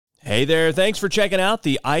Hey there, thanks for checking out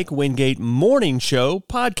the Ike Wingate Morning Show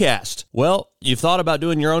podcast. Well, you've thought about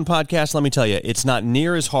doing your own podcast? Let me tell you, it's not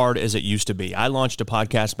near as hard as it used to be. I launched a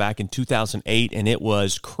podcast back in 2008, and it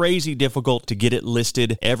was crazy difficult to get it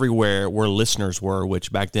listed everywhere where listeners were, which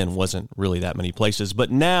back then wasn't really that many places. But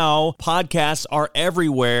now, podcasts are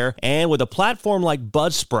everywhere, and with a platform like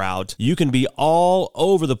Buzzsprout, you can be all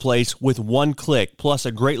over the place with one click, plus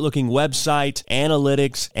a great-looking website,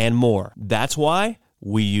 analytics, and more. That's why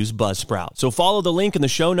we use Buzzsprout. So follow the link in the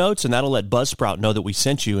show notes, and that'll let Buzzsprout know that we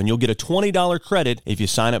sent you, and you'll get a $20 credit if you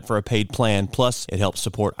sign up for a paid plan. Plus, it helps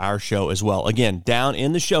support our show as well. Again, down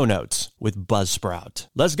in the show notes with Buzzsprout.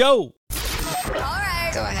 Let's go. All right.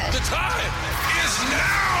 Go ahead. The time is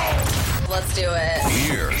now. Let's do it.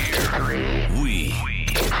 Here we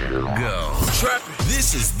go.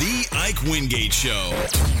 This is the Ike Wingate Show.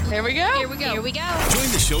 Here we go. Here we go. Here we go.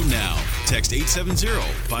 Join the show now. Text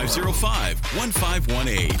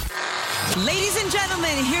 870-505-1518. Ladies and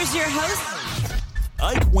gentlemen, here's your host,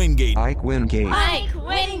 Ike Wingate. Ike Wingate. Ike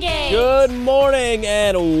Wingate. Good morning,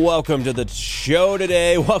 and welcome to the show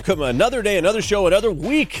today. Welcome another day, another show, another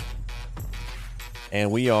week. And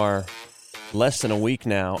we are less than a week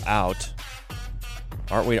now out.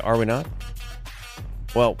 Aren't we? Are we not?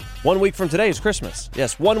 Well, 1 week from today is Christmas.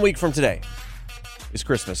 Yes, 1 week from today is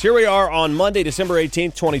Christmas. Here we are on Monday, December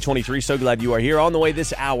 18th, 2023. So glad you are here. On the way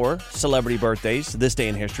this hour, celebrity birthdays, this day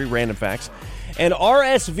in history, random facts, and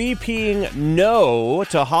RSVPing no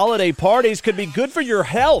to holiday parties could be good for your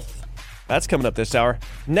health. That's coming up this hour.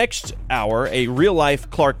 Next hour, a real-life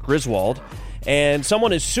Clark Griswold, and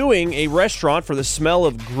someone is suing a restaurant for the smell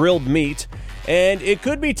of grilled meat. And it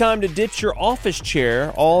could be time to ditch your office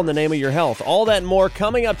chair, all in the name of your health. All that and more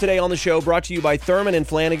coming up today on the show, brought to you by Thurman and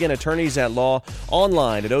Flanagan, attorneys at law,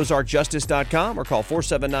 online at ozarkjustice.com or call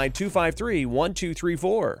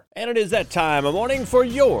 479-253-1234. And it is that time of morning for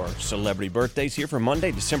your celebrity birthdays here for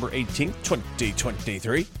Monday, December 18th,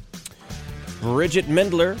 2023. Bridget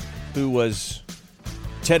Mendler, who was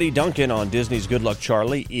Teddy Duncan on Disney's Good Luck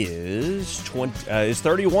Charlie, is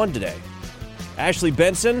 31 today. Ashley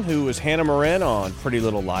Benson, who was Hannah Moran on Pretty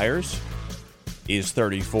Little Liars, is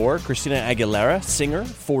 34. Christina Aguilera, singer,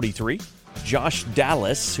 43. Josh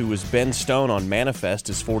Dallas, who was Ben Stone on Manifest,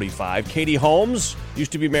 is 45. Katie Holmes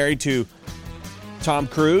used to be married to Tom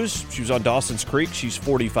Cruise. She was on Dawson's Creek. She's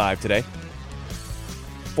 45 today.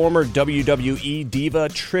 Former WWE diva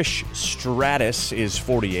Trish Stratus is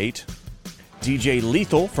 48. DJ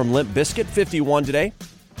Lethal from Limp Bizkit, 51 today.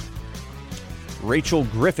 Rachel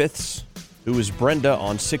Griffiths, who is Brenda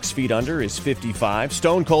on 6 Feet Under, is 55.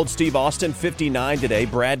 Stone Cold Steve Austin, 59 today.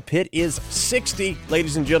 Brad Pitt is 60.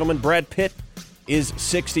 Ladies and gentlemen, Brad Pitt is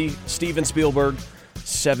 60. Steven Spielberg,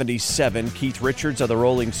 77. Keith Richards of the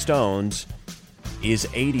Rolling Stones is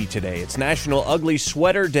 80 today. It's National Ugly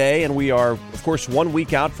Sweater Day, and we are, of course, 1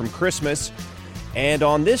 week out from Christmas. And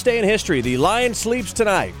on this day in history, The Lion Sleeps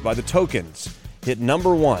Tonight by the Tokens hit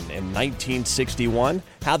number one in 1961.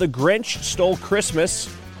 How the Grinch Stole Christmas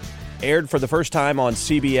aired for the first time on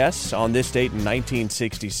CBS on this date in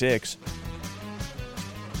 1966.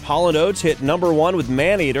 Hall & Oates hit number one with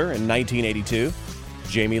Maneater in 1982.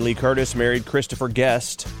 Jamie Lee Curtis married Christopher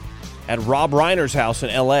Guest at Rob Reiner's house in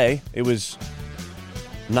L.A. It was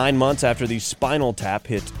 9 months after the Spinal Tap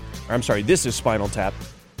hit, This Is Spinal Tap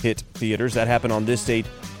hit theaters. That happened on this date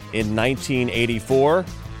in 1984.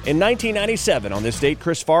 In 1997, on this date,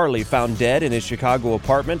 Chris Farley found dead in his Chicago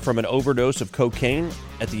apartment from an overdose of cocaine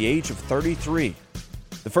at the age of 33.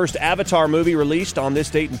 The first Avatar movie released on this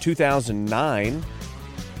date in 2009.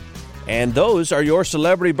 And those are your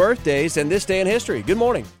celebrity birthdays and this day in history. Good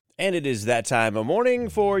morning. And it is that time of morning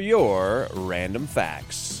for your random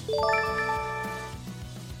facts.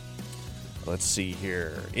 Let's see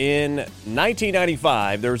here. In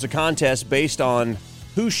 1995, there was a contest based on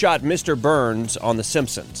who shot Mr. Burns on The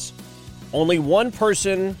Simpsons. Only one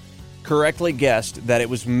person correctly guessed that it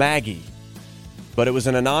was Maggie, but it was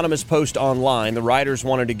an anonymous post online. The writers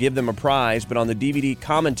wanted to give them a prize, but on the DVD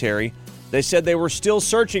commentary, they said they were still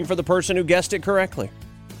searching for the person who guessed it correctly.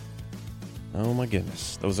 Oh my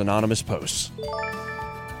goodness, those anonymous posts.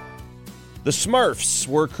 The Smurfs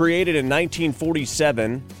were created in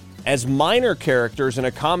 1947 as minor characters in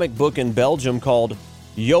a comic book in Belgium called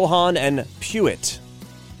Johan and Puet.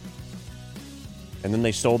 And then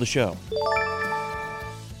they stole the show.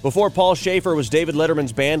 Before Paul Schaefer was David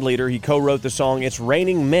Letterman's band leader, he co-wrote the song It's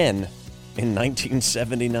Raining Men in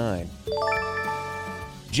 1979.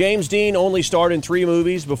 James Dean only starred in 3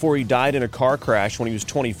 movies before he died in a car crash when he was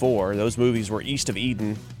 24. Those movies were East of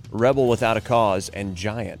Eden, Rebel Without a Cause, and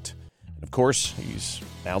Giant. Of course, he's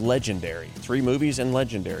now legendary. 3 movies and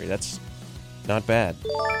legendary. That's not bad.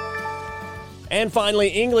 And finally,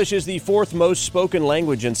 English is the fourth most spoken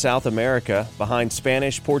language in South America, behind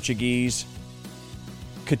Spanish, Portuguese,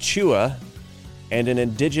 Quechua, and an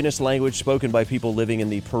indigenous language spoken by people living in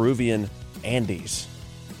the Peruvian Andes.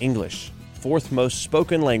 English, fourth most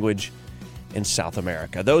spoken language in South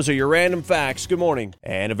America. Those are your random facts. Good morning.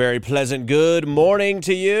 And a very pleasant good morning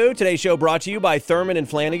to you. Today's show brought to you by Thurman and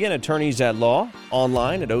Flanagan, attorneys at law,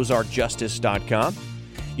 online at ozarkjustice.com.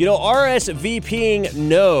 You know, RSVPing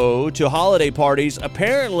no to holiday parties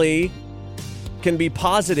apparently can be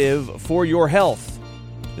positive for your health.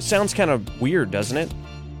 It sounds kind of weird, doesn't it?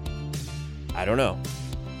 I don't know.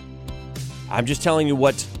 I'm just telling you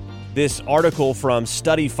what this article from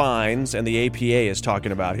Study Finds and the APA is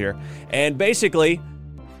talking about here. And basically,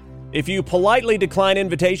 if you politely decline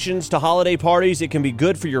invitations to holiday parties, it can be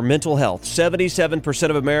good for your mental health. 77%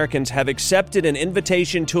 of Americans have accepted an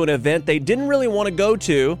invitation to an event they didn't really want to go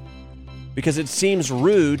to because it seems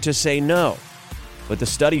rude to say no. But the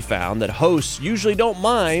study found that hosts usually don't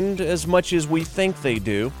mind as much as we think they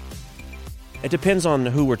do. It depends on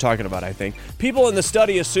who we're talking about, I think. People in the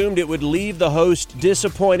study assumed it would leave the host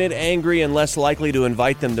disappointed, angry, and less likely to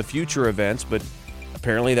invite them to future events, but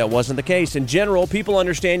apparently that wasn't the case. In general, people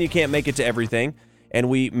understand you can't make it to everything, and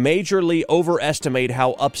we majorly overestimate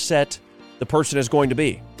how upset the person is going to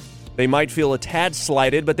be. They might feel a tad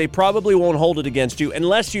slighted, but they probably won't hold it against you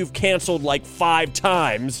unless you've canceled like 5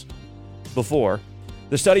 times before.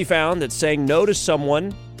 The study found that saying no to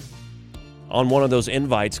someone on one of those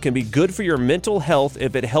invites can be good for your mental health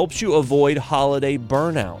if it helps you avoid holiday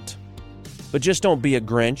burnout. But just don't be a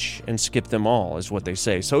Grinch and skip them all, is what they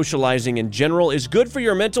say. Socializing in general is good for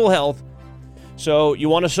your mental health. So you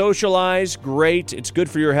want to socialize? Great. It's good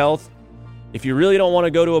for your health. If you really don't want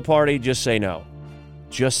to go to a party, just say no.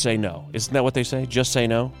 Just say no. Isn't that what they say? Just say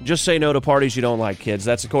no? Just say no to parties you don't like, kids.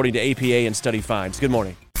 That's according to APA and Study Finds. Good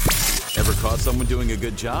morning. Ever caught someone doing a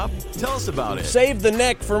good job? Tell us about it. Save the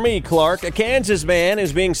neck for me, Clark. A Kansas man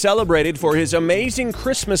is being celebrated for his amazing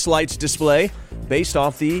Christmas lights display based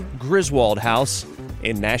off the Griswold house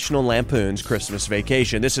in National Lampoon's Christmas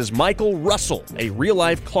Vacation. This is Michael Russell, a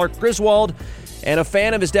real-life Clark Griswold, and a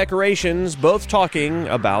fan of his decorations, both talking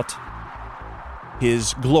about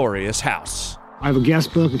his glorious house. I have a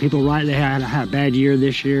guest book, and people write they had a bad year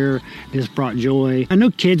this year. This brought joy. I know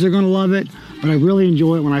kids are going to love it, but I really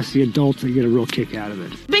enjoy it when I see adults that get a real kick out of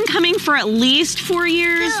it. I've been coming for at least 4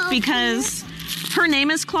 years because her name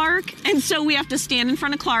is Clark, and so we have to stand in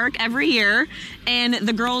front of Clark every year, and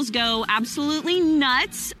the girls go absolutely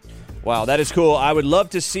nuts. Wow, that is cool. I would love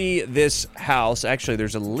to see this house. Actually,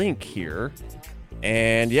 there's a link here.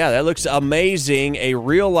 And yeah, that looks amazing. A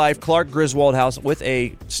real-life Clark Griswold house with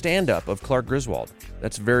a stand-up of Clark Griswold.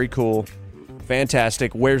 That's very cool.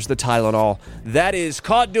 Fantastic. Where's the Tylenol? That is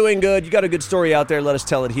Caught Doing Good. You got a good story out there. Let us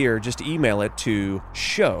tell it here. Just email it to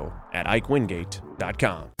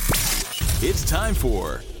show@ikewingate.com. It's time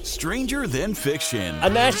for Stranger Than Fiction. A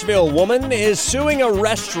Nashville woman is suing a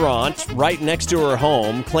restaurant right next to her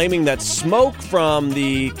home, claiming that smoke from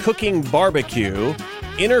the cooking barbecue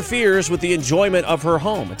interferes with the enjoyment of her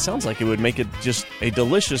home. It sounds like it would make it just a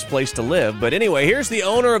delicious place to live. But anyway, here's the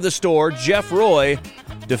owner of the store, Jeff Roy,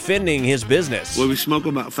 defending his business. Well, we smoke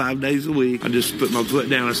about 5 days a week. I just put my foot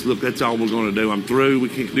down. I said, look, that's all we're going to do. I'm through. We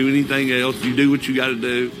can't do anything else. You do what you got to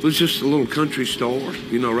do. It's just a little country store,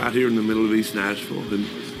 right here in the middle of East Nashville. And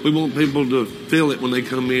we want people to feel it when they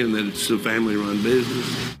come in, that it's a family-run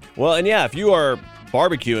business. Well, and yeah, if you are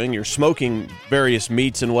barbecuing, you're smoking various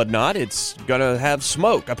meats and whatnot, it's gonna have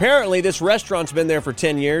smoke. Apparently, this restaurant's been there for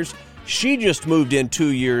 10 years. She just moved in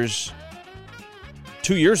 2 years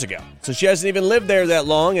ago. So she hasn't even lived there that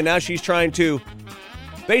long, and now she's trying to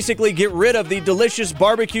basically get rid of the delicious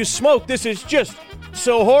barbecue smoke. This is just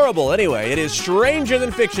so horrible. Anyway, it is Stranger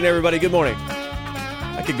Than Fiction, everybody. Good morning.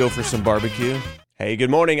 I could go for some barbecue. Hey, good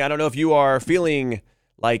morning. I don't know if you are feeling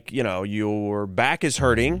like, your back is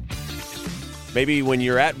hurting. Maybe when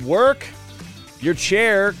you're at work, your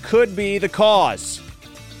chair could be the cause.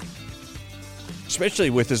 Especially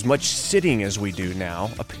with as much sitting as we do now.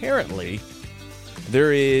 Apparently,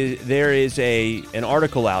 there is an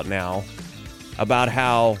article out now about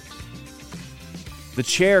how the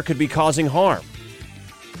chair could be causing harm.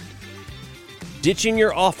 Ditching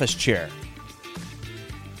your office chair.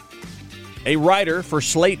 A writer for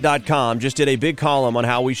Slate.com just did a big column on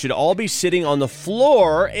how we should all be sitting on the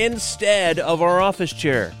floor instead of our office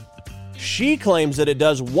chair. She claims that it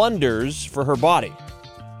does wonders for her body.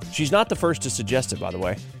 She's not the first to suggest it, by the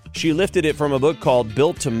way. She lifted it from a book called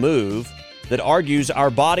Built to Move that argues our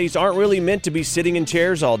bodies aren't really meant to be sitting in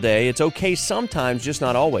chairs all day. It's okay sometimes, just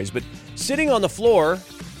not always. But sitting on the floor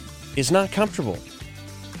is not comfortable.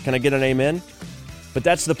 Can I get an amen? But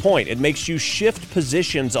that's the point. It makes you shift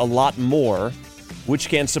positions a lot more, which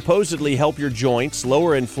can supposedly help your joints,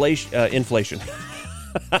 lower inflammation.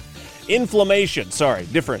 Sorry,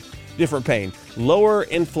 different pain. Lower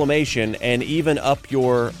inflammation and even up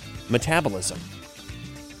your metabolism.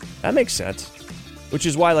 That makes sense. Which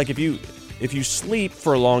is why, like, if you sleep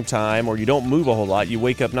for a long time or you don't move a whole lot, you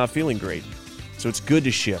wake up not feeling great. So it's good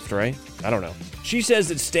to shift, right? I don't know. She says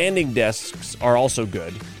that standing desks are also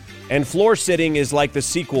good, and floor sitting is like the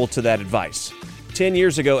sequel to that advice. 10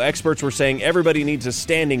 years ago, experts were saying everybody needs a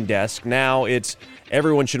standing desk. Now it's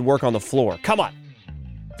everyone should work on the floor. Come on.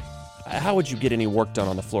 How would you get any work done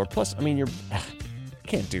on the floor? Plus, I mean, you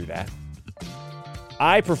can't do that.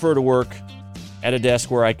 I prefer to work at a desk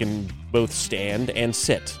where I can both stand and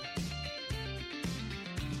sit.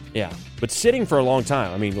 Yeah, but sitting for a long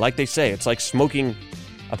time, I mean, like they say, it's like smoking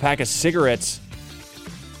a pack of cigarettes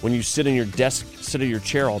when you sit in your desk, sit in your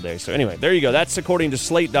chair all day. So anyway, there you go. That's according to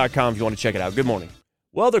Slate.com if you want to check it out. Good morning.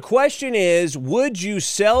 Well, the question is, would you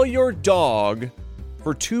sell your dog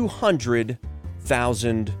for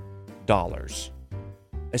 $200,000?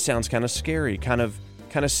 It sounds kind of scary, kind of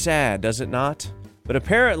sad, does it not? But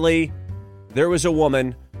apparently, there was a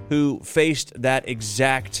woman who faced that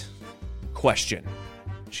exact question.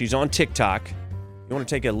 She's on TikTok. You want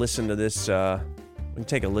to take a listen to this? We can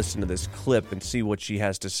take a listen to this clip and see what she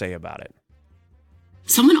has to say about it.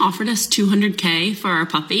 Someone offered us $200K for our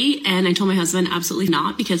puppy, and I told my husband absolutely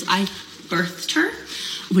not because I birthed her.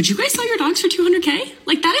 Would you guys sell your dogs for $200K?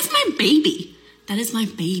 Like, that is my baby. That is my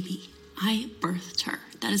baby. I birthed her.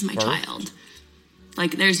 That is my child.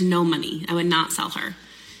 Like, there's no money. I would not sell her.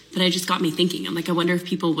 But it just got me thinking. I'm like, I wonder if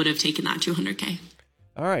people would have taken that $200K.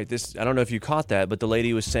 All right, I don't know if you caught that, but the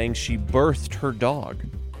lady was saying she birthed her dog.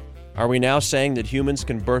 Are we now saying that humans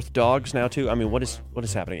can birth dogs now too? I mean, what is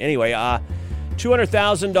happening? Anyway,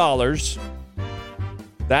 $200,000.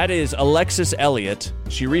 That is Alexis Elliott.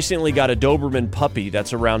 She recently got a Doberman puppy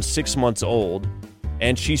that's around 6 months old,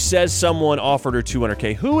 and she says someone offered her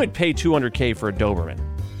 $200K. Who would pay $200K for a Doberman?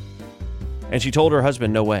 And she told her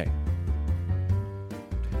husband, no way.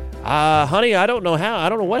 Honey, I don't know how. I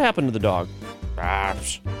don't know what happened to the dog.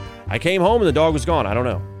 I came home and the dog was gone. I don't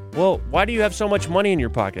know. Well, why do you have so much money in your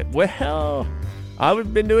pocket? Well,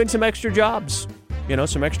 I've been doing some extra jobs.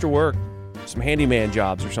 Some extra work. Some handyman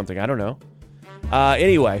jobs or something. I don't know.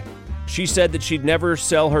 Anyway, she said that she'd never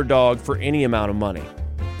sell her dog for any amount of money.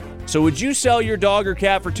 So would you sell your dog or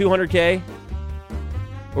cat for $200K?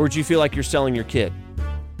 Or would you feel like you're selling your kid?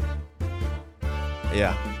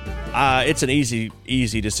 Yeah. It's an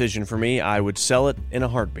easy decision for me. I would sell it in a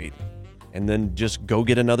heartbeat. And then just go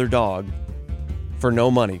get another dog for no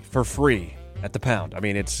money, for free, at the pound. I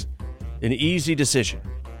mean, it's an easy decision.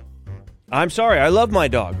 I'm sorry, I love my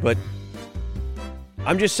dog, but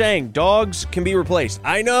I'm just saying, dogs can be replaced.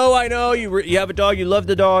 I know, you have a dog, you love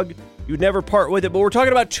the dog, you'd never part with it, but we're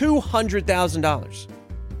talking about $200,000.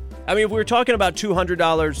 I mean, if we were talking about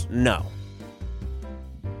 $200, no.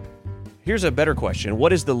 Here's a better question.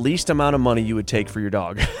 What is the least amount of money you would take for your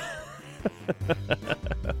dog?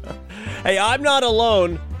 Hey, I'm not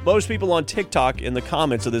alone. Most people on TikTok in the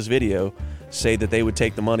comments of this video say that they would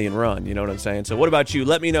take the money and run. You know what I'm saying? So what about you?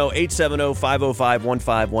 Let me know.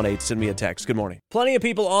 870-505-1518. Send me a text. Good morning. Plenty of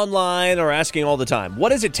people online are asking all the time, what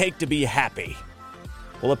does it take to be happy?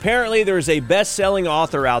 Well, apparently there's a best-selling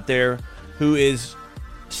author out there who is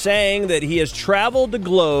saying that he has traveled the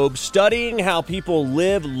globe studying how people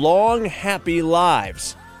live long, happy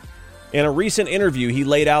lives. In a recent interview, he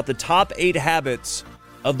laid out the top 8 habits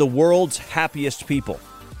of the world's happiest people.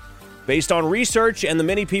 Based on research and the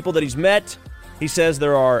many people that he's met, he says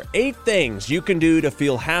there are 8 things you can do to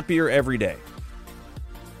feel happier every day.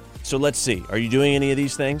 So let's see. Are you doing any of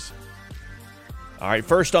these things? All right,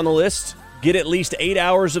 first on the list, get at least 8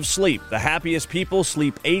 hours of sleep. The happiest people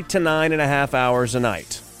sleep 8 to 9.5 hours a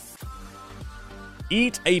night.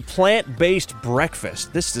 Eat a plant-based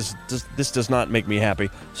breakfast. This does not make me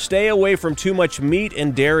happy. Stay away from too much meat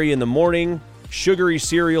and dairy in the morning. Sugary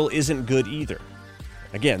cereal isn't good either.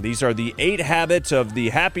 Again, these are the 8 habits of the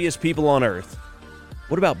happiest people on earth.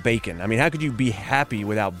 What about bacon? I mean, how could you be happy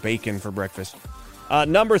without bacon for breakfast?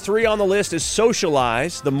 Number 3 on the list is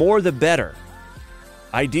socialize. The more, the better.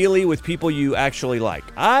 Ideally with people you actually like.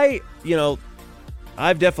 I've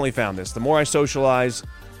definitely found this. The more I socialize,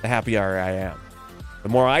 the happier I am. The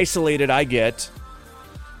more isolated I get,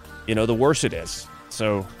 the worse it is.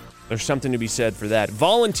 So there's something to be said for that.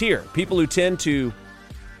 Volunteer. People who tend to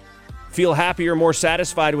feel happier, more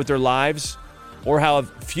satisfied with their lives, or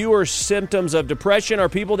have fewer symptoms of depression are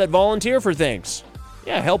people that volunteer for things.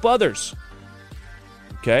 Yeah, help others.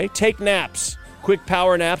 Okay, take naps. Quick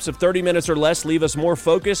power naps of 30 minutes or less leave us more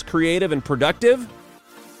focused, creative, and productive.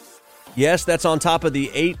 Yes, that's on top of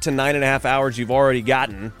the 8 to 9.5 hours you've already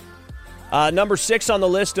gotten. Number 6 on the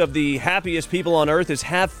list of the happiest people on earth is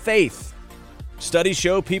have faith. Studies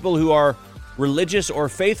show people who are religious or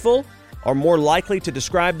faithful are more likely to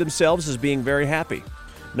describe themselves as being very happy.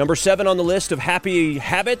 Number 7 on the list of happy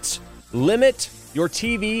habits, limit your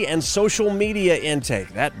TV and social media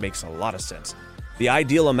intake. That makes a lot of sense. The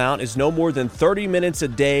ideal amount is no more than 30 minutes a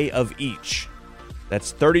day of each.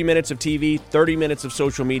 That's 30 minutes of TV, 30 minutes of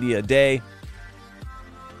social media a day.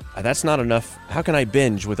 That's not enough. How can I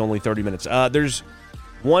binge with only 30 minutes? There's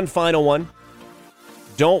one final one.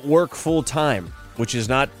 Don't work full time, which is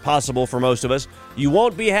not possible for most of us. You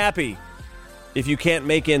won't be happy if you can't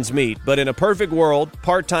make ends meet. But in a perfect world,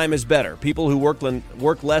 part-time is better. People who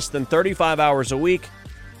work less than 35 hours a week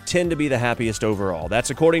tend to be the happiest overall. That's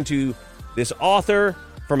according to this author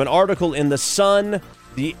from an article in The Sun,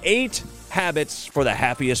 The 8 Habits for the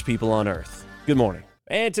Happiest People on Earth. Good morning.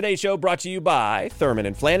 And today's show brought to you by Thurman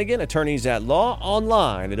and Flanagan, attorneys at law,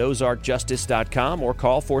 online at ozarkjustice.com or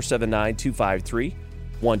call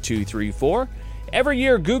 479-253-1234. Every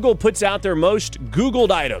year, Google puts out their most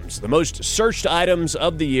Googled items, the most searched items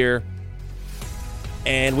of the year,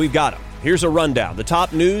 and we've got them. Here's a rundown. The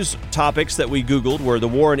top news topics that we Googled were the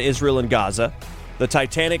war in Israel and Gaza, the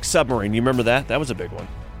Titanic submarine. You remember that? That was a big one.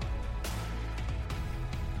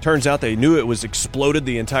 Turns out they knew it was exploded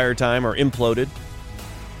the entire time, or imploded.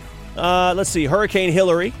 Let's see. Hurricane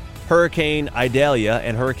Hillary, Hurricane Idalia,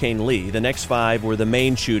 and Hurricane Lee. The next 5 were the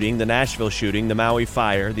Maine shooting, the Nashville shooting, the Maui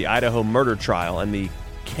fire, the Idaho murder trial, and the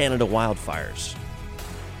Canada wildfires.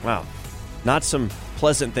 Wow. Not some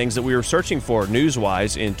pleasant things that we were searching for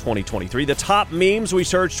news-wise in 2023. The top memes we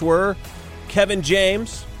searched were Kevin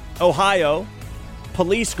James, Ohio,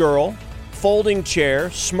 Police Girl, Folding Chair,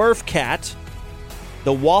 Smurf Cat,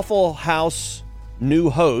 the Waffle House new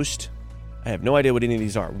host. I have no idea what any of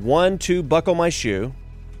these are. 1, 2, Buckle My Shoe,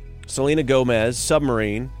 Selena Gomez,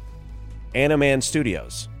 Submarine, Animan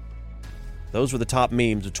Studios. Those were the top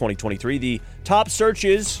memes of 2023. The top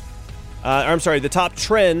searches, the top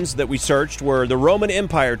trends that we searched were the Roman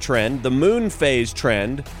Empire trend, the moon phase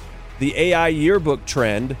trend, the AI yearbook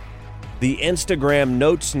trend, the Instagram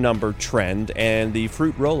notes number trend, and the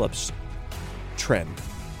fruit roll-ups trend.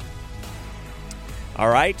 All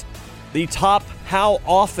right. The top how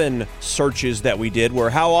often searches that we did were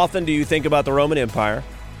how often do you think about the Roman Empire?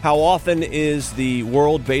 How often is the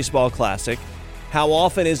World Baseball Classic? How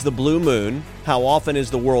often is the Blue Moon? How often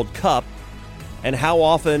is the World Cup? And how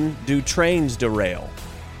often do trains derail?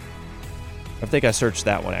 I think I searched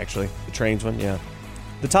that one, actually. The trains one, yeah.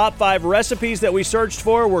 The top 5 recipes that we searched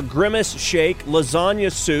for were grimace shake,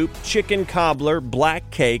 lasagna soup, chicken cobbler, black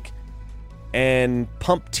cake, and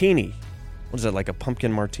pumptini. What is that, like a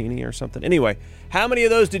pumpkin martini or something? Anyway, how many of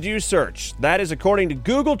those did you search? That is according to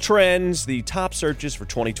Google Trends, the top searches for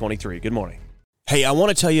 2023. Good morning. Hey, I want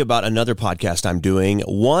to tell you about another podcast I'm doing,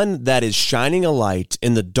 one that is shining a light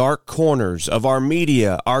in the dark corners of our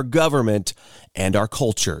media, our government, and our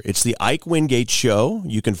culture. It's the Ike Wingate Show.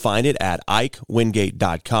 You can find it at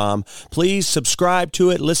IkeWingate.com. Please subscribe to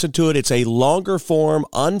it, listen to it. It's a longer form,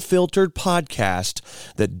 unfiltered podcast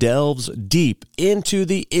that delves deep into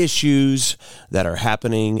the issues that are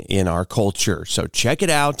happening in our culture. So check it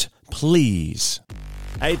out, please.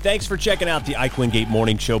 Hey, thanks for checking out the Ike Wingate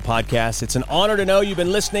Morning Show podcast. It's an honor to know you've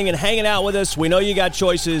been listening and hanging out with us. We know you got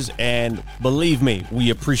choices, and believe me,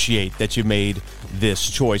 we appreciate that you made this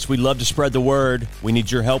choice. We'd love to spread the word. We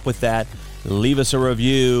need your help with that. Leave us a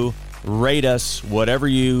review, rate us, whatever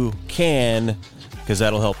you can, because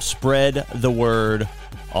that'll help spread the word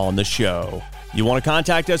on the show. You want to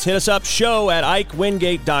contact us, hit us up,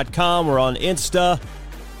 show@IkeWingate.com. We're on Insta.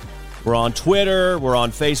 We're on Twitter. We're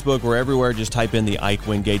on Facebook. We're everywhere. Just type in the Ike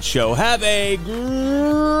Wingate Show. Have a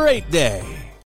great day.